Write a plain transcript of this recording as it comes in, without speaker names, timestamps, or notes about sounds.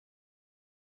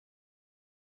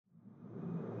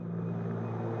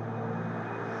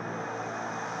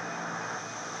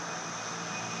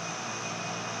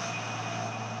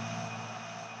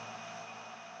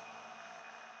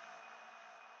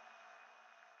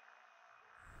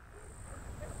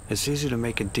It's easy to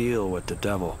make a deal with the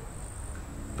devil,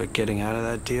 but getting out of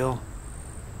that deal,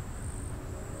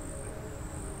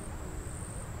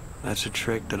 that's a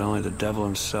trick that only the devil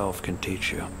himself can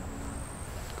teach you.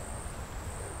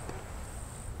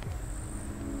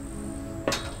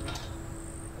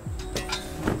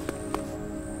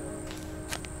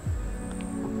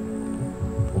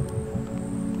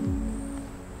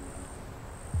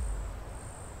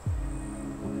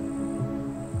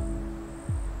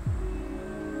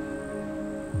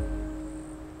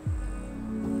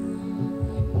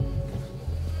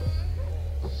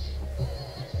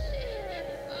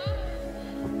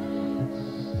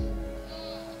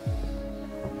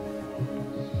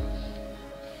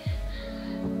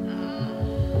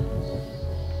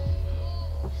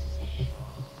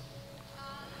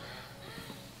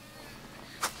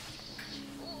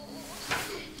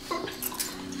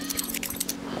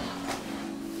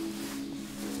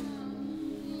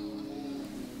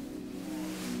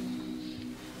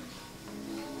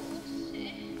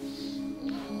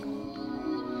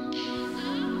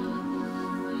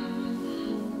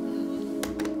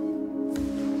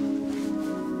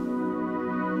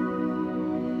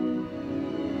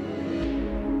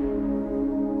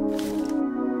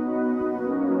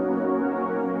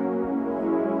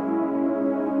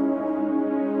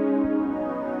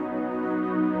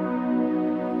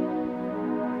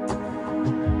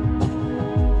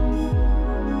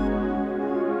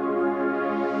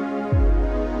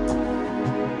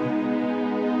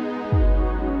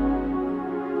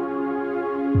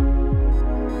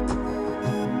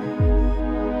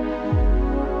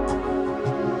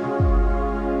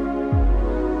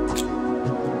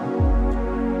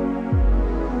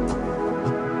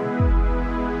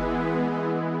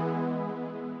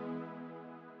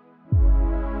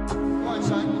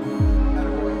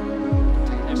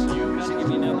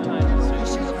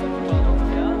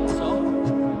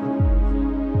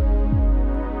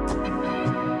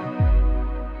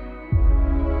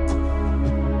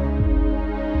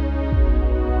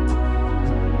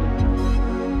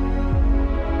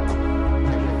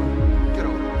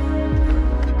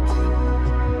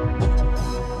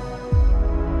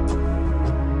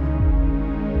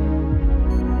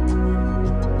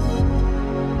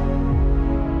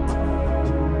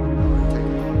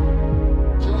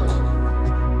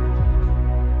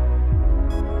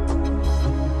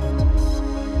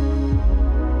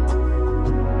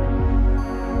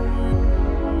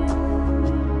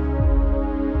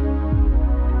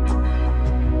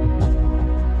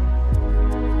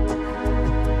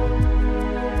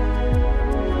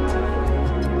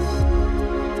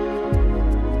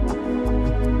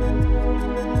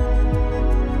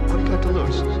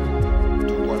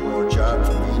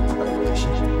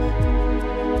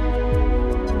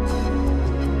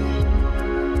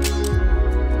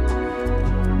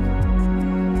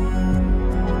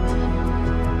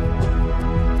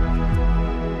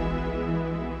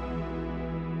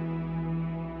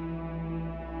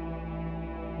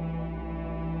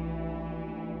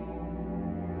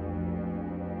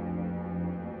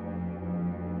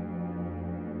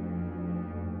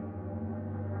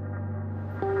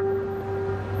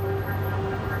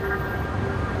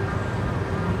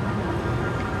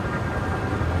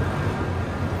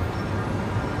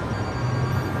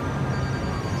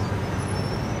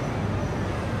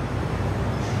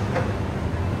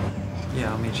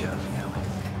 Yeah, I'll meet you out in the alley.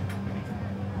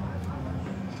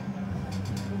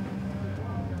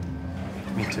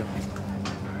 Me too.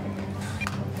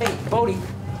 Hey, Bodie.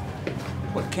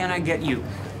 What can I get you?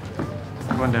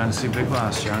 I'm going down to see Big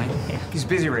Boss, Johnny. Yeah, he's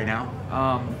busy right now.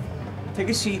 Take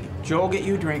a seat. Joe will get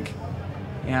you a drink,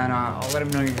 and I'll let him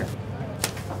know you're here.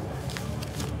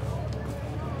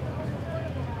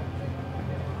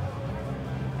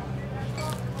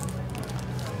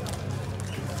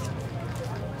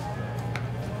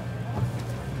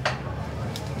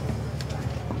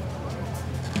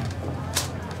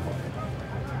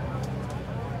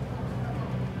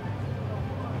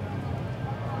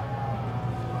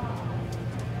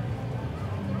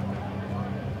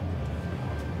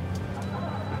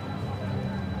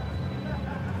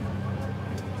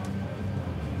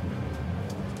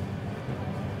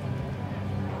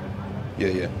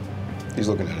 Yeah. He's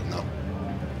looking at it now.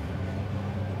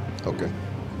 Okay.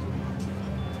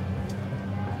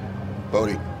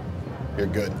 Bodie, you're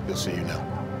good. He'll see you now.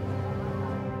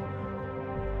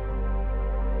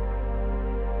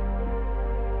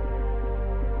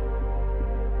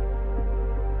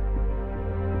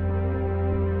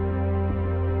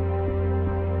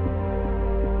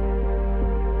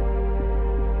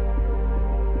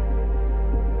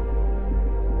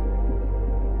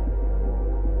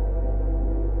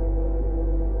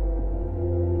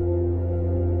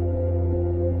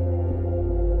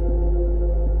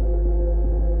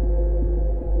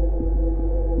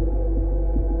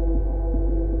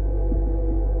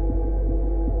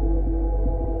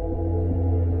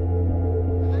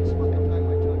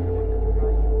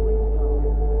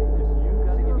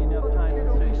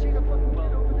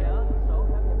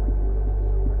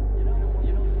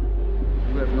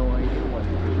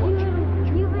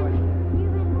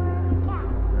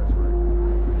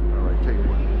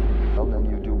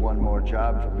 more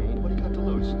job for me. What do you got to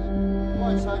lose? Come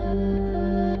on, son.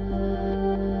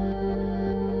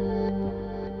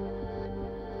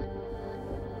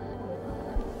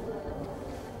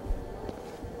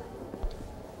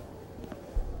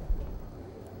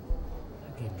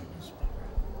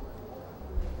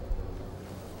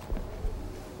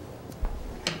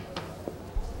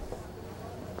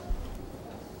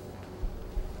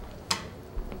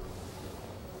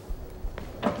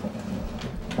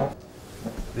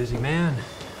 Busy man,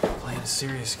 playing a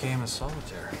serious game of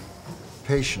solitaire.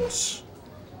 Patience.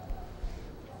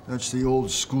 That's the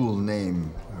old school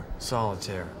name.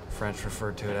 Solitaire. French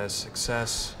referred to it as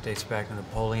success. Dates back to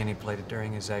Napoleon. He played it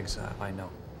during his exile. I know.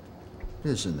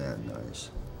 Isn't that nice?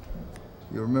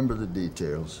 You remember the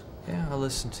details. Yeah, I'll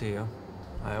listen to you.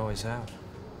 I always have.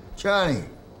 Johnny,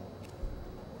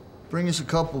 bring us a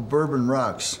couple bourbon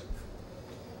rocks.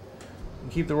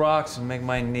 Keep the rocks and make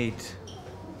mine neat.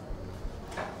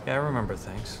 Yeah, I remember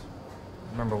things.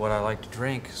 I remember what I like to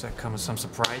drink. Does that come as some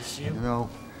surprise to you? You know,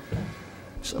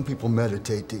 some people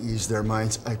meditate to ease their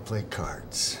minds. I play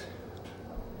cards.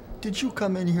 Did you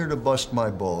come in here to bust my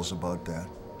balls about that?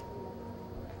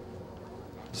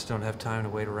 Just don't have time to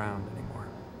wait around anymore.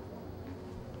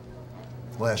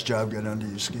 Last job get under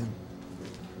your skin?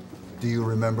 Do you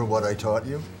remember what I taught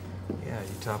you? Yeah,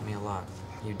 you taught me a lot.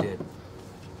 You did.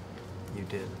 You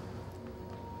did.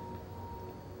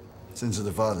 Sins of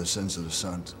the father, sins of the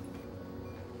sons.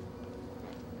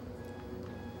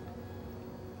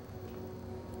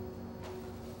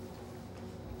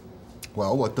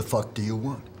 Well, what the fuck do you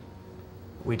want?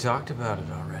 We talked about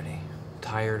it already.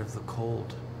 Tired of the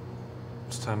cold.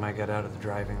 It's time I got out of the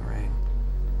driving rain.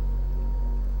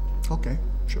 Okay,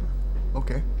 sure.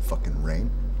 Okay, fucking rain.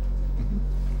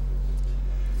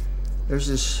 There's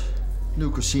this new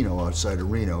casino outside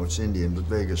of Reno. It's Indian, but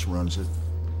Vegas runs it.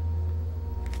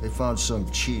 They found some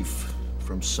chief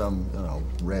from some, you know,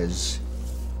 res.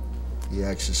 He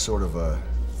acts as sort of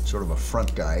a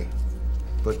front guy.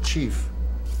 But chief,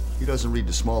 he doesn't read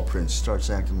the small print,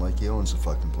 starts acting like he owns the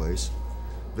fucking place.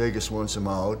 Vegas wants him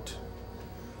out.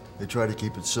 They try to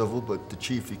keep it civil, but the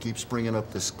chief, he keeps bringing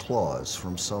up this clause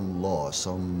from some law,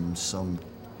 some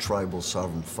tribal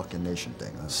sovereign fucking nation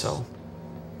thing. So?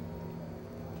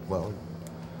 Well,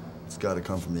 it's got to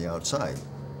come from the outside.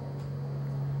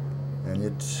 And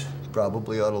it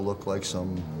probably ought to look like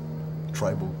some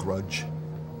tribal grudge.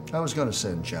 I was gonna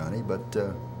send Johnny, but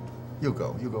you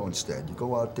go instead. You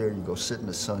go out there, you go sit in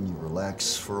the sun, you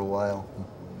relax for a while.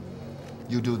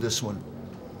 You do this one.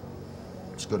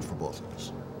 It's good for both of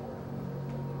us.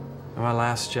 My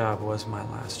last job was my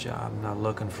last job. I'm not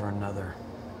looking for another.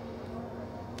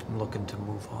 I'm looking to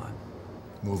move on.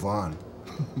 Move on?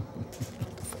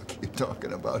 What the fuck are you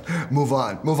talking about? Move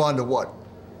on. Move on to what?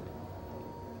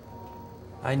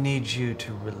 I need you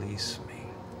to release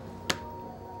me.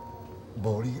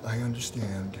 Bodie, I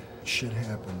understand. Shit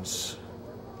happens.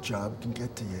 Job can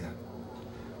get to you.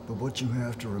 But what you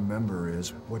have to remember is,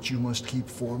 what you must keep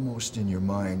foremost in your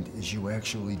mind is you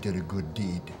actually did a good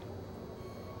deed.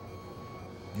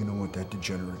 You know what that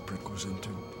degenerate prick was into?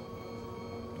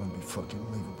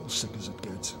 Unbelievable, sick as it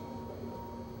gets.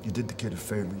 You did the kid a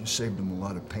favor. You saved him a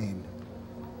lot of pain.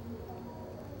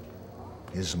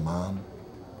 His mom,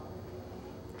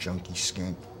 junkie,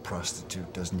 skank,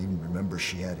 prostitute, doesn't even remember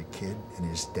she had a kid, and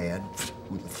his dad,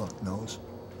 who the fuck knows?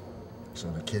 So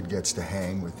the kid gets to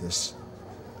hang with this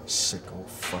sick old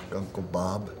fuck Uncle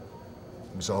Bob,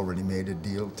 who's already made a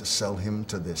deal to sell him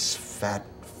to this fat...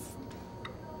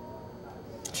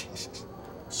 Jesus,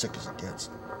 sick as it gets.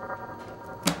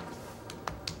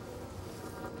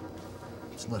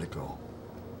 Just let it go.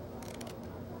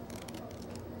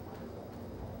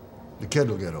 The kid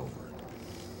will get over it.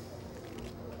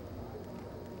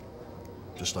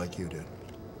 Just like you did.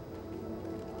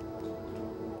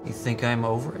 You think I'm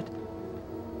over it?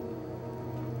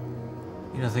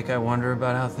 You don't think I wonder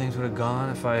about how things would have gone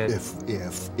if I had...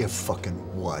 If fucking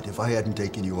what? If I hadn't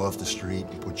taken you off the street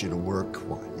and put you to work,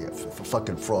 what? If a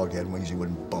fucking frog had wings, he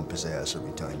wouldn't bump his ass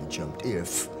every time he jumped.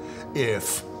 If.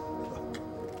 Look.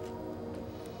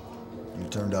 You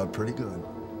turned out pretty good.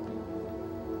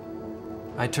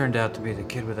 I turned out to be the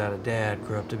kid without a dad,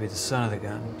 grew up to be the son of the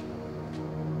gun.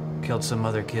 Killed some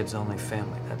other kid's only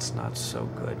family. That's not so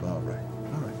good. All right.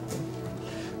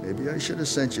 Maybe I should have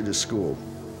sent you to school.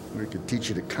 We could teach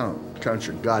you to count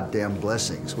your goddamn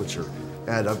blessings, which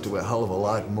add up to a hell of a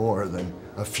lot more than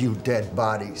a few dead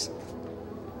bodies.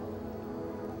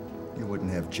 You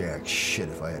wouldn't have jack shit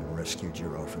if I hadn't rescued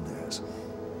your orphan ass.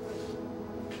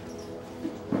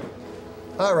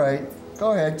 All right,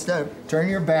 go ahead, turn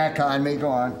your back on me, go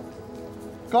on.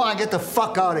 Go on, get the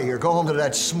fuck out of here. Go home to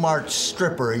that smart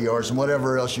stripper of yours and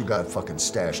whatever else you got fucking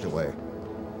stashed away.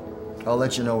 I'll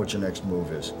let you know what your next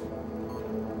move is.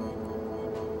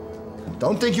 And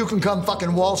don't think you can come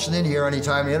fucking waltzing in here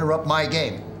anytime you interrupt my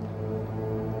game.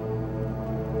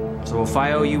 So if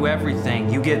I owe you everything,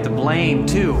 you get the blame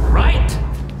too, right?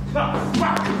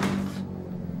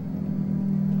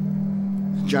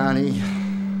 Johnny.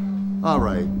 All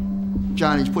right.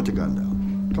 Johnny, put the gun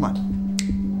down. Come on.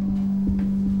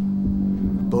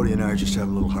 Bodie and I are just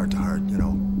having a little heart-to-heart, you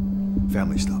know,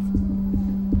 family stuff.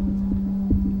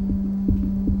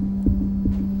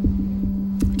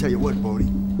 Tell you what,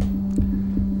 Bodie.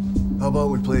 How about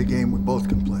we play a game we both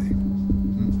can play?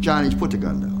 Johnny, put the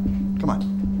gun down. Come on.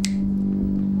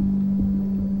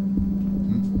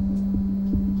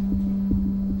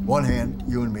 One hand,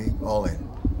 you and me, all in.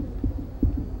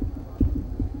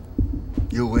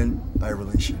 You win, I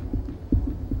release you.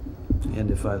 And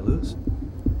if I lose?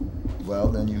 Well,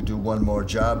 then you do one more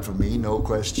job for me, no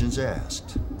questions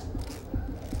asked.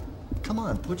 Come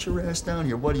on, put your ass down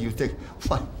here. What do you think?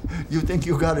 What? You think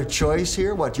you got a choice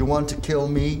here? What, you want to kill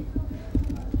me?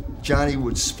 Johnny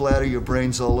would splatter your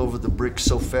brains all over the bricks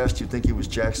so fast you'd think he was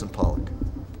Jackson Pollock.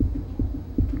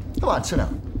 Come on, sit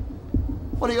down.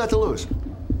 What do you got to lose?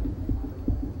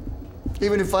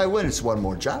 Even if I win, it's one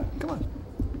more job. Come on.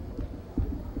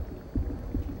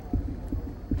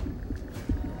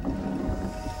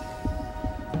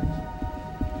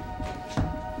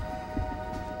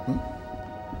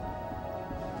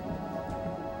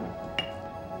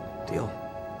 Deal.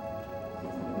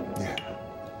 Yeah.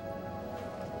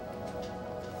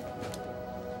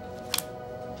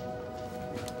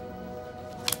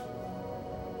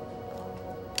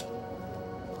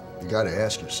 You gotta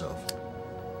ask yourself,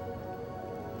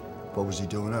 what was he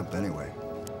doing up anyway?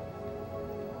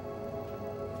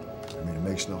 I mean, it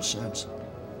makes no sense.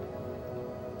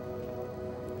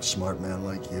 A smart man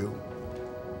like you,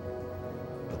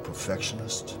 a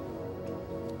perfectionist,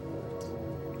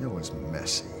 you're always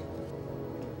messy.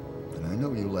 And I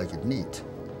know you like it neat.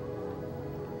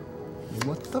 I mean,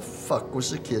 what the fuck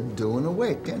was the kid doing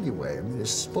awake anyway? I mean,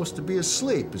 he's supposed to be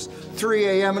asleep. It's 3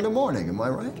 a.m. in the morning, am I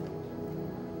right?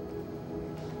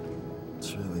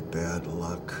 It's really bad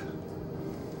luck.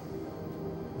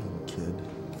 Little kid.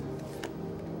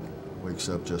 Wakes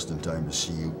up just in time to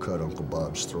see you cut Uncle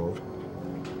Bob's throat.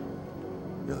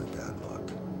 Really bad luck.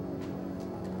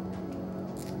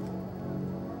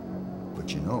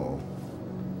 But you know,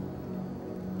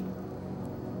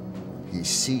 he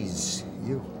sees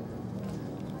you.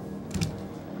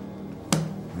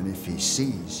 And if he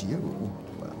sees you,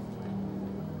 well,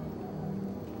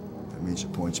 that means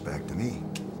it points back to me.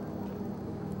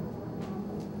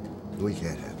 We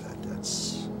can't have that.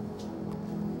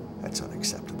 That's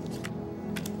unacceptable.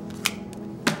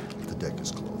 The deck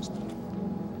is closed.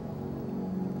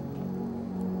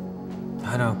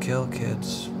 I don't kill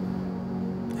kids.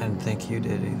 I didn't think you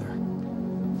did either.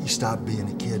 He stopped being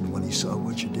a kid when he saw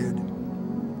what you did.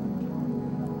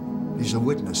 He's a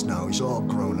witness now. He's all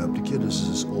grown up. The kid is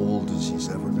as old as he's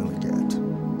ever gonna get.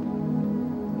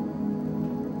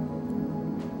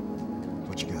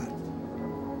 What you got?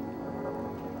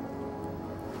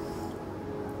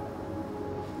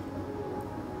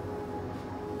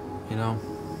 You know,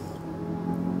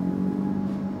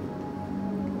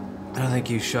 I don't think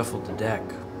you shuffled the deck.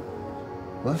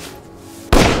 What?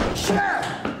 Shit!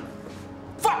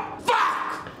 Fuck!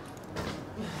 Fuck!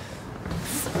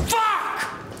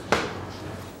 Fuck!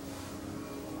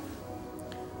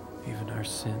 Even our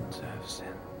sins have sinned.